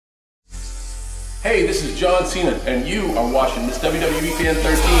Hey, this is John Cena, and you are watching this WWE Fan 13.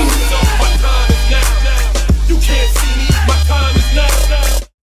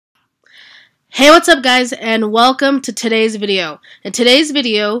 Hey, what's up guys, and welcome to today's video. In today's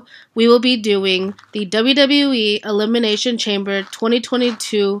video, we will be doing the WWE Elimination Chamber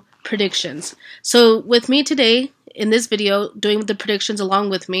 2022 predictions. So with me today in this video, doing the predictions along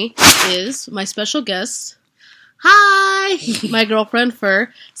with me is my special guest. Hi! My girlfriend,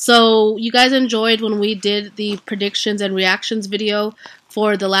 Fur. So, you guys enjoyed when we did the predictions and reactions video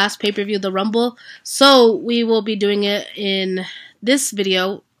for the last pay-per-view, the Rumble. So, we will be doing it in this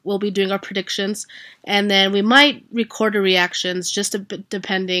video. We'll be doing our predictions, and then we might record the reactions, just a bit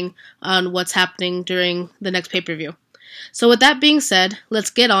depending on what's happening during the next pay-per-view. So, with that being said, let's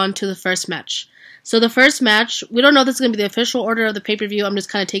get on to the first match. So the first match, we don't know if this is going to be the official order of the pay-per-view. I'm just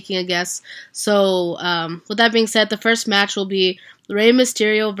kind of taking a guess. So with that being said, the first match will be Rey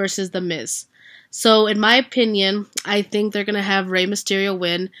Mysterio versus The Miz. So in my opinion, I think they're going to have Rey Mysterio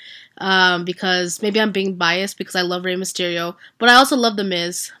win because maybe I'm being biased because I love Rey Mysterio. But I also love The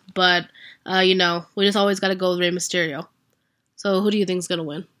Miz. But, you know, we just always got to go with Rey Mysterio. So who do you think is going to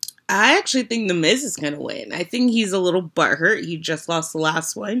win? I actually think The Miz is going to win. I think he's a little butthurt. He just lost the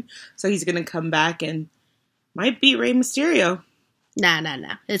last one. So he's going to come back and might beat Rey Mysterio. Nah.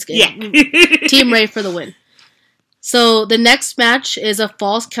 It's good. Yeah. Team Rey for the win. So the next match is a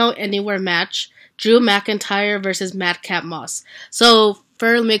Falls Count Anywhere match. Drew McIntyre versus Madcap Moss. So,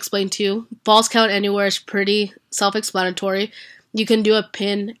 let me explain to you. Falls Count Anywhere is pretty self-explanatory. You can do a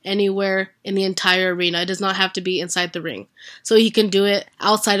pin anywhere in the entire arena. It does not have to be inside the ring. So he can do it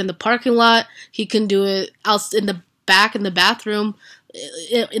outside in the parking lot. He can do it out in the back in the bathroom,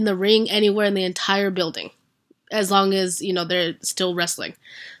 in the ring, anywhere in the entire building. As long as, you know, they're still wrestling.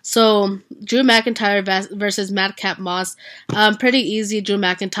 So Drew McIntyre versus Madcap Moss. Pretty easy, Drew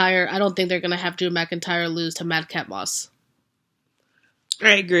McIntyre. I don't think they're going to have Drew McIntyre lose to Madcap Moss.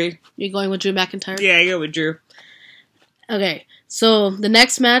 I agree. You going with Drew McIntyre? Yeah, I go with Drew. Okay, so the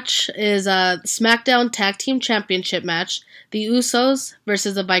next match is a SmackDown Tag Team Championship match. The Usos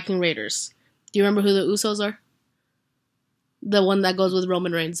versus the Viking Raiders. Do you remember who the Usos are? The one that goes with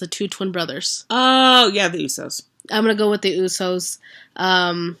Roman Reigns, the two twin brothers. Oh, yeah, the Usos. I'm going to go with the Usos.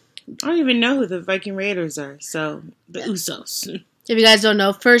 I don't even know who the Viking Raiders are, so the Usos. If you guys don't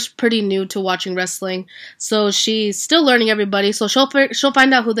know, First pretty new to watching wrestling, so she's still learning everybody, so she'll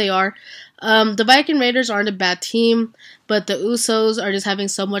find out who they are. The Viking Raiders aren't a bad team, but the Usos are just having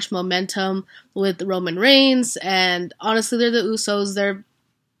so much momentum with Roman Reigns, and honestly, they're the Usos. They're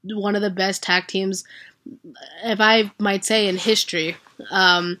one of the best tag teams, if I might say, in history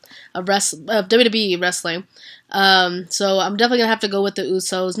of WWE wrestling. So I'm definitely gonna have to go with the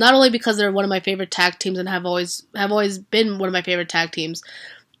Usos, not only because they're one of my favorite tag teams and have always been one of my favorite tag teams,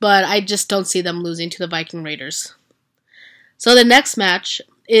 but I just don't see them losing to the Viking Raiders. So the next match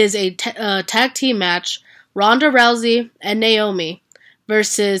is a tag team match, Ronda Rousey and Naomi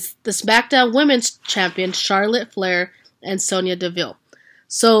versus the SmackDown Women's Champion, Charlotte Flair and Sonya Deville.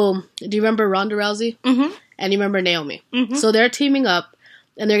 So, do you remember Ronda Rousey? Mm-hmm. And you remember Naomi? Mm-hmm. So they're teaming up,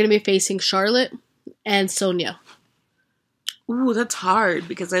 and they're going to be facing Charlotte and Sonya. Ooh, that's hard,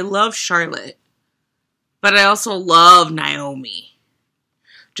 because I love Charlotte. But I also love Naomi.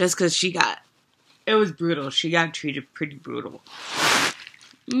 Just because it was brutal. She got treated pretty brutal.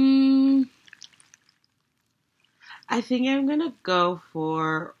 I think I'm going to go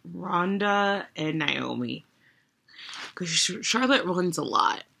for Ronda and Naomi. Because Charlotte runs a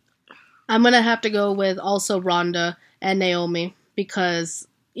lot. I'm going to have to go with also Ronda and Naomi because,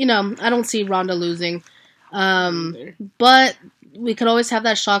 you know, I don't see Ronda losing. But we could always have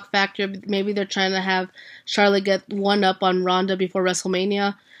that shock factor. Maybe they're trying to have Charlotte get one up on Ronda before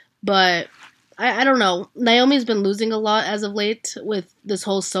WrestleMania. But I don't know. Naomi's been losing a lot as of late with this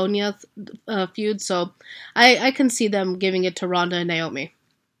whole Sonya feud. So I can see them giving it to Ronda and Naomi.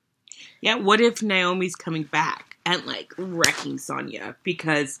 Yeah, what if Naomi's coming back and, like, wrecking Sonya?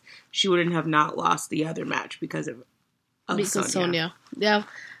 Because she wouldn't have not lost the other match because of Sonya. Yeah.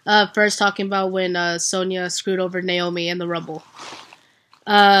 First talking about when Sonya screwed over Naomi in the Rumble.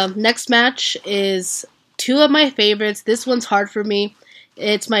 Next match is two of my favorites. This one's hard for me.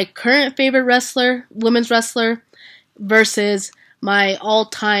 It's my current favorite wrestler, women's wrestler, versus my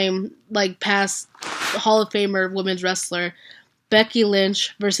all-time, like, past Hall of Famer women's wrestler, Becky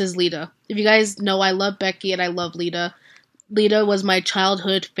Lynch versus Lita. If you guys know, I love Becky and I love Lita. Lita was my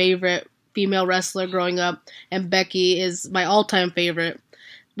childhood favorite female wrestler growing up, and Becky is my all-time favorite.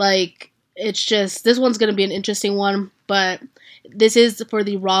 Like, it's just, this one's going to be an interesting one, but this is for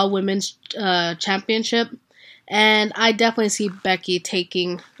the Raw Women's Championship, And I definitely see Becky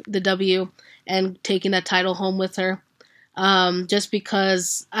taking the W and taking that title home with her. Just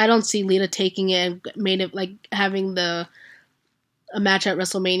because I don't see Lita taking it and made it like having a match at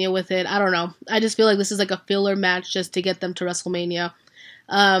WrestleMania with it. I don't know. I just feel like this is like a filler match just to get them to WrestleMania.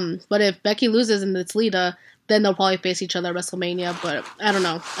 But if Becky loses and it's Lita, then they'll probably face each other at WrestleMania. But I don't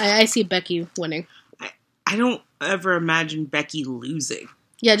know. I see Becky winning. I don't ever imagine Becky losing.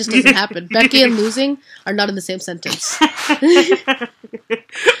 Yeah, it just doesn't happen. Becky and losing are not in the same sentence.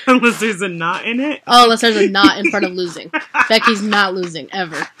 Unless there's a knot in it. Oh, unless there's a knot in front of losing. Becky's not losing,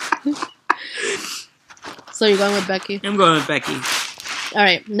 ever. So you're going with Becky? I'm going with Becky.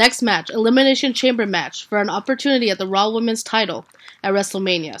 Alright, next match. Elimination Chamber match for an opportunity at the Raw Women's title at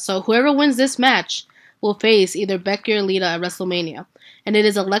WrestleMania. So whoever wins this match will face either Becky or Lita at WrestleMania. And it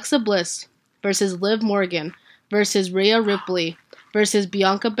is Alexa Bliss versus Liv Morgan versus Rhea Ripley versus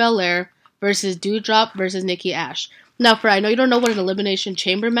Bianca Belair versus Doudrop versus Nikki Ash. Now, I know you don't know what an Elimination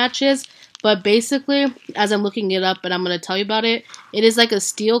Chamber match is, but basically, as I'm looking it up and I'm going to tell you about it, it is like a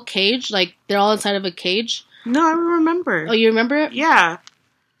steel cage. Like, they're all inside of a cage. No, I remember. Oh, you remember it? Yeah.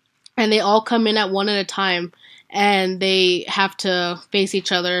 And they all come in at one at a time, and they have to face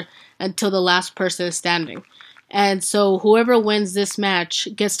each other until the last person is standing. And so whoever wins this match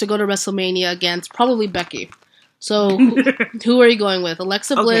gets to go to WrestleMania against probably Becky. So, who are you going with?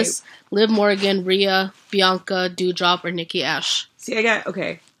 Alexa Bliss, Liv Morgan, Rhea, Bianca, Doudrop, or Nikki Ash? See, I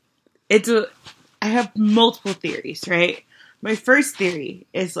have multiple theories, right? My first theory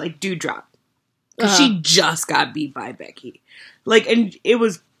is, like, Doudrop. Because she just got beat by Becky. Like, and it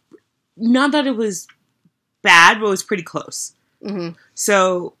was, not that it was bad, but it was pretty close. Mm-hmm.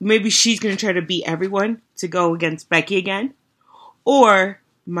 So, maybe she's going to try to beat everyone to go against Becky again. Or,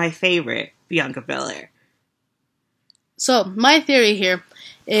 my favorite, Bianca Belair. So, my theory here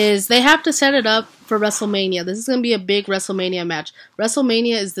is they have to set it up for WrestleMania. This is going to be a big WrestleMania match.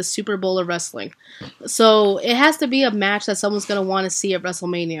 WrestleMania is the Super Bowl of wrestling. So, it has to be a match that someone's going to want to see at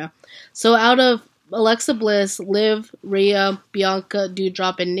WrestleMania. So, out of Alexa Bliss, Liv, Rhea, Bianca,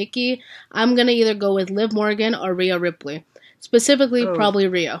 Doudrop, and Nikki, I'm going to either go with Liv Morgan or Rhea Ripley. Specifically, probably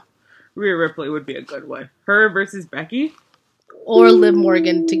Rhea. Rhea Ripley would be a good one. Her versus Becky? Or Liv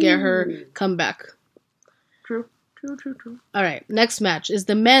Morgan to get her comeback. True. Alright, next match is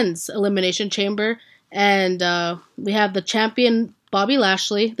the men's Elimination Chamber, and we have the champion Bobby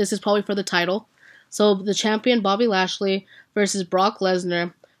Lashley. This is probably for the title. So the champion Bobby Lashley versus Brock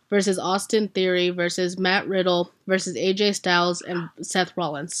Lesnar versus Austin Theory versus Matt Riddle versus AJ Styles and Seth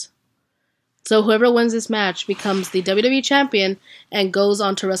Rollins. So whoever wins this match becomes the WWE champion and goes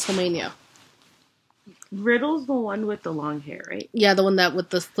on to WrestleMania. Riddle's the one with the long hair, right? Yeah, the one that with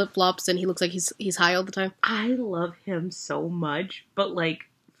the flip-flops and he looks like he's high all the time. I love him so much, but like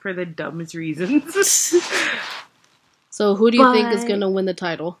for the dumbest reasons. So who do you think is going to win the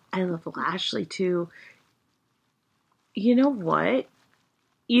title? I love Lashley too. You know what?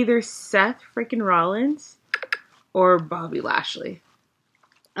 Either Seth freaking Rollins or Bobby Lashley.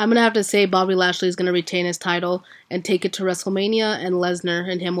 I'm going to have to say Bobby Lashley is going to retain his title and take it to WrestleMania, and Lesnar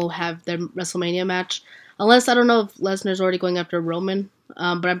and him will have their WrestleMania match. Unless, I don't know if Lesnar's already going after Roman,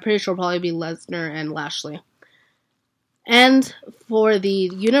 but I'm pretty sure it'll probably be Lesnar and Lashley. And for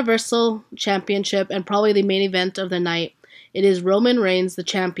the Universal Championship and probably the main event of the night, it is Roman Reigns, the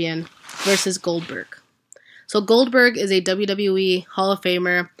champion, versus Goldberg. So Goldberg is a WWE Hall of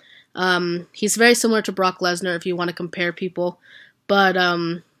Famer. He's very similar to Brock Lesnar if you want to compare people. But,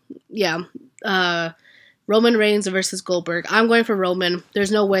 Roman Reigns versus Goldberg. I'm going for Roman.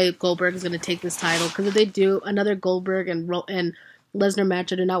 There's no way Goldberg is going to take this title. Because if they do another Goldberg and Lesnar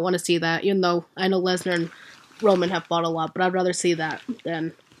match, I do not want to see that. Even though I know Lesnar and Roman have fought a lot. But I'd rather see that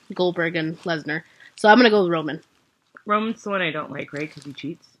than Goldberg and Lesnar. So I'm going to go with Roman. Roman's the one I don't like, right? Because he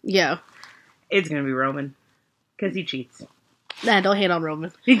cheats? Yeah. It's going to be Roman. Because he cheats. Nah, don't hate on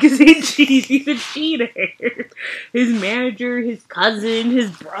Roman. Because he cheats. He's a cheater. His manager, his cousin,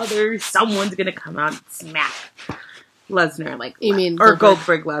 his brother, someone's going to come out and smack Lesnar. Or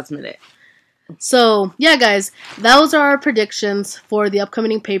Goldberg last minute. So, yeah, guys, those are our predictions for the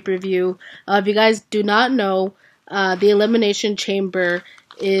upcoming pay-per-view. If you guys do not know, the Elimination Chamber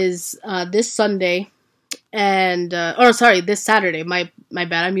is this Sunday. This Saturday. My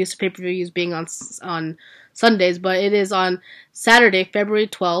bad. I'm used to pay-per-views being on Sundays, but it is on Saturday, February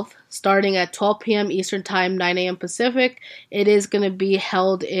 12th, starting at 12 p.m. Eastern Time, 9 a.m. Pacific. It is going to be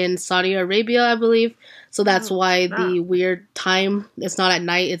held in Saudi Arabia, I believe, so that's why the weird time, it's not at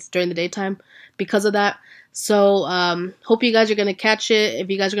night, it's during the daytime, because of that. So, hope you guys are going to catch it. If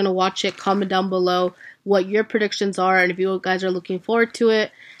you guys are going to watch it, comment down below what your predictions are, and if you guys are looking forward to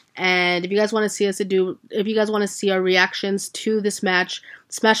it. And if you guys want to see our reactions to this match,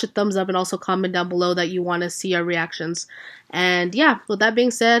 smash a thumbs up and also comment down below that you want to see our reactions. And yeah, with that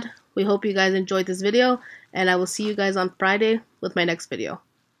being said, we hope you guys enjoyed this video, and I will see you guys on Friday with my next video.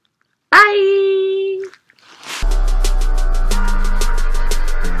 Bye!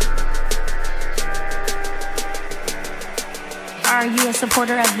 Are you a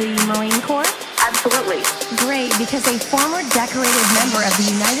supporter of the Marine Corps? Absolutely. Great, because a former decorated member of the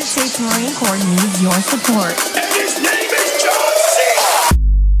United States Marine Corps needs your support.